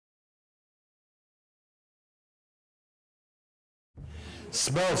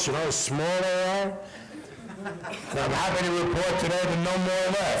smelts, you know how small they are? And I'm happy to report today that no more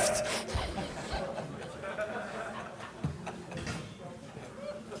left.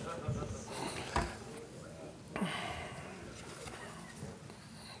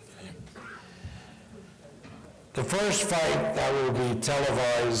 The first fight that will be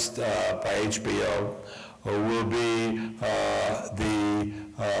televised by HBO will be the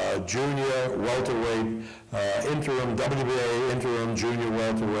junior welterweight, interim, WBA interim junior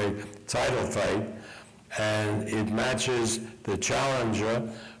welterweight title fight. And it matches the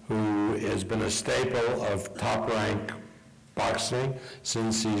challenger who has been a staple of top-rank boxing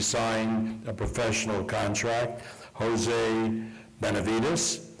since he signed a professional contract, JOSE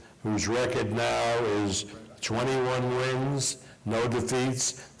Benavidez, whose record now is 21 wins, no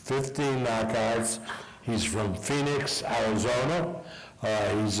defeats, 15 knockouts. He's from Phoenix, Arizona.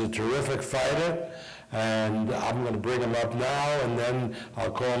 He's a terrific fighter, and I'm going to bring him up now, and then I'll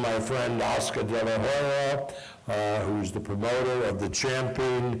call my friend Oscar De La Hoya, who's the promoter of the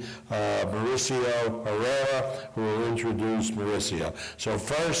champion, Mauricio Herrera, who will introduce Mauricio. So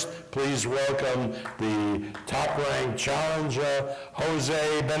first, please welcome the top-ranked challenger,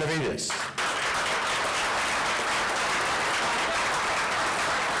 JOSE Benavidez.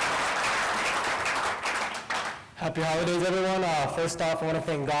 Happy holidays, everyone. First off, I want to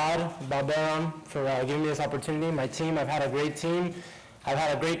thank God, Bob Arum, for giving me this opportunity. My team, I've had a great team. I've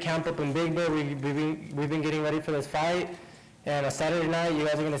had a great camp up in Big Bear. We've been getting ready for this fight. And Saturday night, you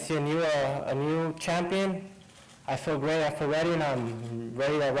guys are going to see a new champion. I feel great. I feel ready, and I'm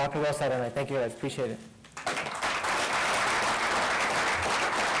ready to rock and roll Saturday night. Thank you, guys. Appreciate it.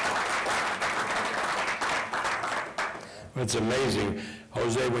 It's amazing.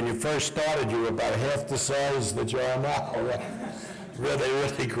 Jose, when you first started, you were about half the size that you are now. They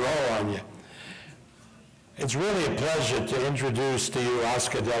really grow on you. It's really a pleasure to introduce to you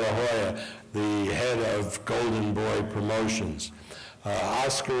Oscar De La Hoya, the head of Golden Boy Promotions.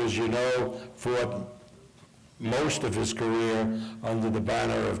 Oscar, as you know, fought most of his career under the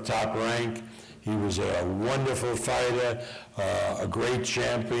banner of Top Rank. He was a wonderful fighter, a great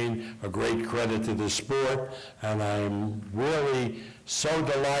champion, a great credit to the sport, and I'm really so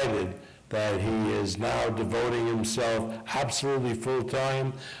delighted that he is now devoting himself absolutely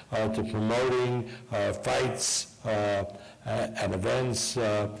full-time to promoting fights and events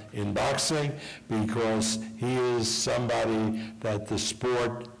in boxing, because he is somebody that the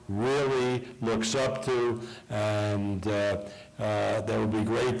sport really looks up to, and there will be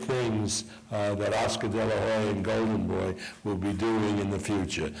great things that Oscar De La Hoya and Golden Boy will be doing in the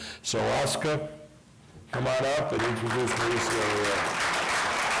future. So Oscar, come on up and introduce Mauricio.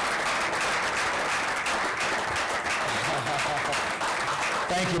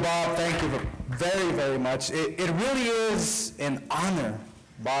 Thank you, Bob. Thank you very, very much. It really is an honor,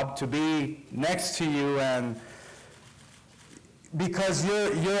 Bob, to be next to you, and because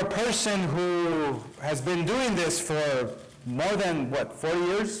you're a person who has been doing this for more than, what, 40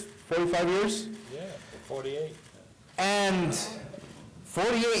 years? 45 years? Yeah, 48. And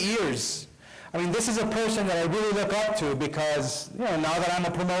 48 years. I mean, this is a person that I really look up to because, you know, now that I'm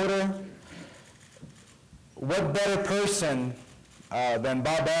a promoter, what better person than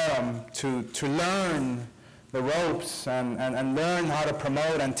Bob Arum to learn the ropes and learn how to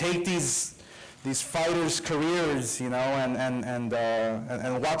promote and take these fighters' careers, you know, and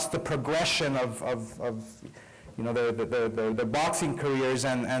watch the progression of you know, the boxing careers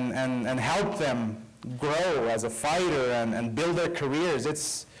and help them grow as a fighter and build their careers.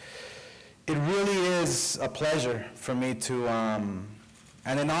 It really is a pleasure for me to and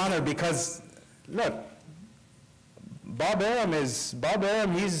an honor, because look, Bob Arum, he's like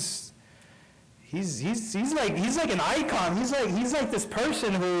an icon. He's like this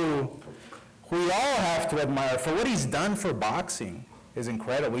person who we all have to admire for what he's done for boxing. Is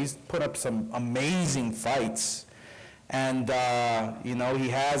incredible. He's put up some amazing fights, and you know, he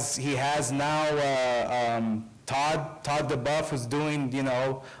has now Todd DeBuff, who's doing, you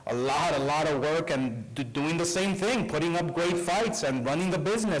know, a lot of work and doing the same thing, putting up great fights and running the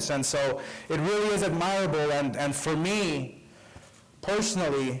business, and so it really is admirable. And for me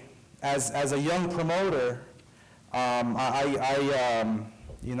personally, as a young promoter,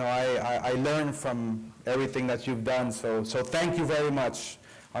 you know, I learn from everything that you've done. So thank you very much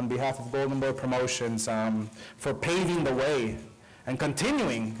on behalf of Golden Boy Promotions for paving the way and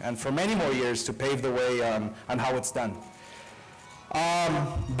continuing, and for many more years to pave the way on how it's done.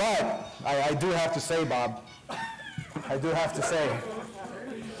 But I do have to say, Bob, I do have to say,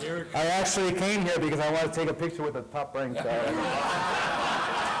 I actually came here because I want to take a picture with the top ranked.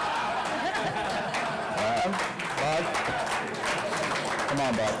 Bob. Come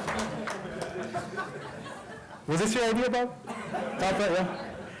on, Bob. Was this your idea, Bob? Top right, yeah?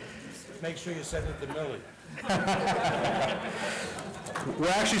 Make sure you send it to Millie. We're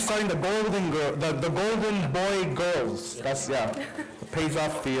actually starting the Golden Boy Girls. That's, yeah, it pays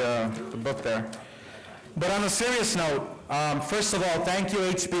off the book there. But on a serious note, first of all, thank you,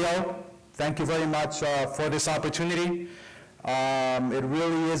 HBO. Thank you very much for this opportunity. It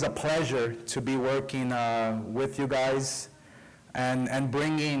really is a pleasure to be working with you guys and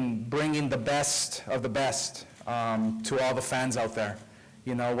bringing the best of the best to all the fans out there.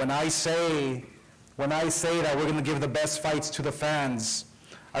 You know, when I say that we're going to give the best fights to the fans,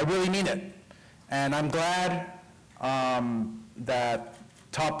 I really mean it. And I'm glad that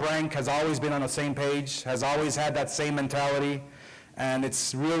Top Rank has always been on the same page, has always had that same mentality. And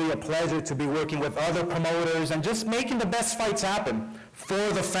it's really a pleasure to be working with other promoters and just making the best fights happen for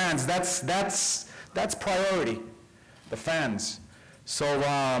the fans. That's priority, the fans. So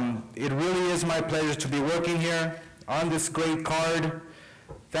it really is my pleasure to be working here on this great card.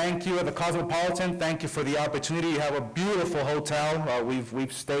 Thank you at the Cosmopolitan. Thank you for the opportunity. You have a beautiful hotel.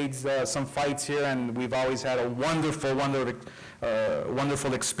 We've stayed some fights here, and we've always had a wonderful,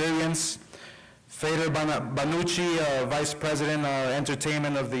 wonderful experience. Fader Banucci, Vice President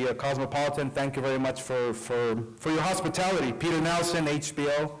Entertainment of the Cosmopolitan, thank you very much for your hospitality. Peter Nelson,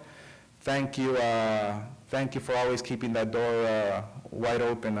 HBO, thank you for always keeping that door wide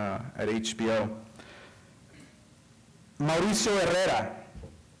open at HBO. Mauricio Herrera.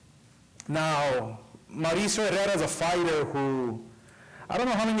 Now, Mauricio Herrera is a fighter who, I don't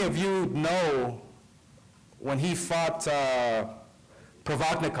know how many of you know when he fought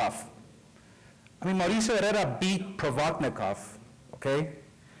Provodnikov. I mean, Mauricio Herrera beat Provodnikov, okay?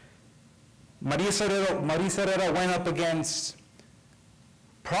 Mauricio Herrera went up against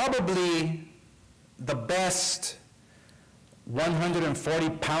probably the best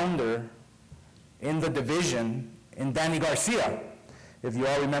 140-pounder in the division in Danny Garcia. If you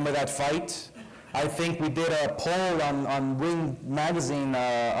all remember that fight, I think we did a poll on Ring Magazine,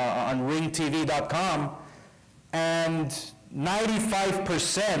 on ringtv.com, and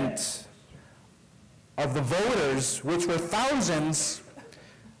 95% of the voters, which were thousands,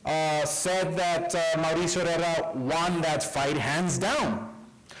 said that Mauricio Herrera won that fight hands down.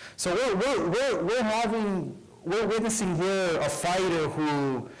 So we're witnessing here a fighter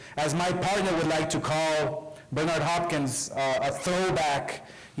who, as my partner would like to call Bernard Hopkins, a throwback,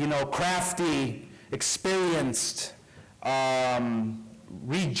 you know, crafty, experienced,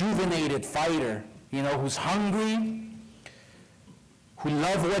 rejuvenated fighter, you know, who's hungry, who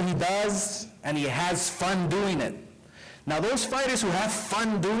loves what he does, and he has fun doing it. Now, those fighters who have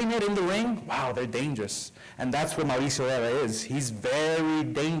fun doing it in the ring, wow, they're dangerous. And that's what Mauricio Herrera is. He's very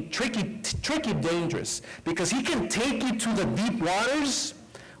tricky dangerous, because he can take you to the deep waters.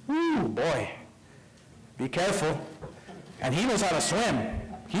 Ooh, boy, be careful. And he knows how to swim.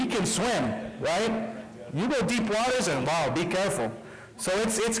 He can swim, right? You go deep waters, and wow, be careful. So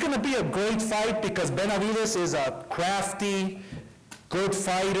it's going to be a great fight, because Benavidez is a crafty, good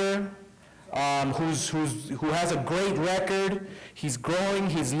fighter, who has a great record. He's growing,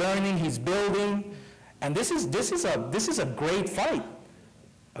 he's learning, he's building, and this is a great fight,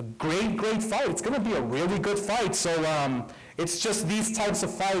 a great fight. It's going to be a really good fight. So it's just these types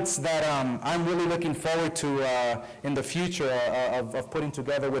of fights that I'm really looking forward to in the future of putting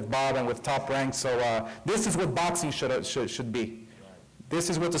together with Bob and with Top Rank. So this is what boxing should be. This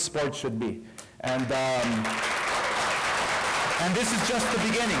is what the sport should be, and this is just the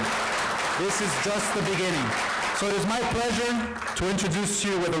beginning. This is just the beginning. So it is my pleasure to introduce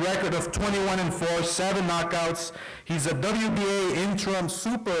you with a record of 21-4, 7 knockouts. He's a WBA interim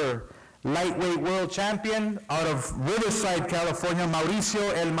super lightweight world champion out of Riverside, California,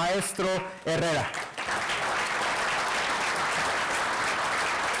 Mauricio El Maestro Herrera.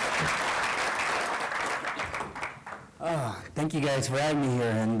 Thank you guys for having me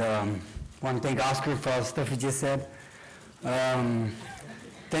here, and want to thank Oscar for all the stuff he just said.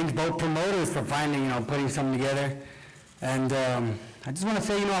 Thanks both promoters for finally, putting something together. And I just want to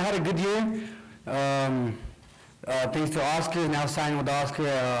say, I had a good year. Thanks to Oscar, now signing with Oscar,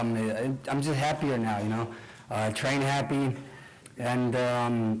 I'm just happier now, train happy. And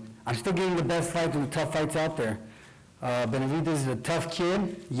I'm still getting the best fights and the tough fights out there. Benavidez is a tough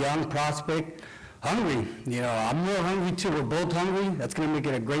kid, young prospect, hungry. I'm real hungry too. We're both hungry. That's going to make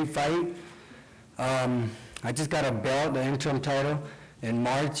it a great fight. I just got a belt, the interim title, in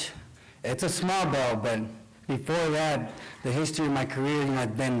March. It's a small belt, but before that, the history of my career,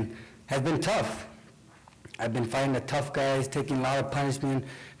 has been tough. I've been fighting the tough guys, taking a lot of punishment,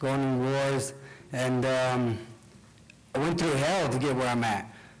 going in wars, and I went through hell to get where I'm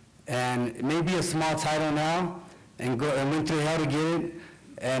at. And it may be a small title now, and went through hell to get it,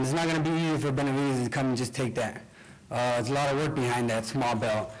 and it's not going to be easy for Benavidez to come and just take that. It's a lot of work behind that small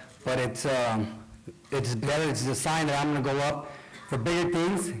belt, but it's better. It's a sign that I'm going to go up for bigger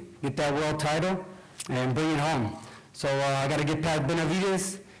things, get that world title, and bring it home. So I got to get past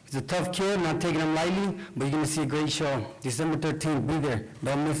Benavidez. He's a tough kid, not taking him lightly, but you're going to see a great show. December 13th, be there.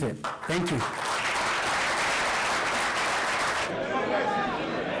 Don't miss it. Thank you.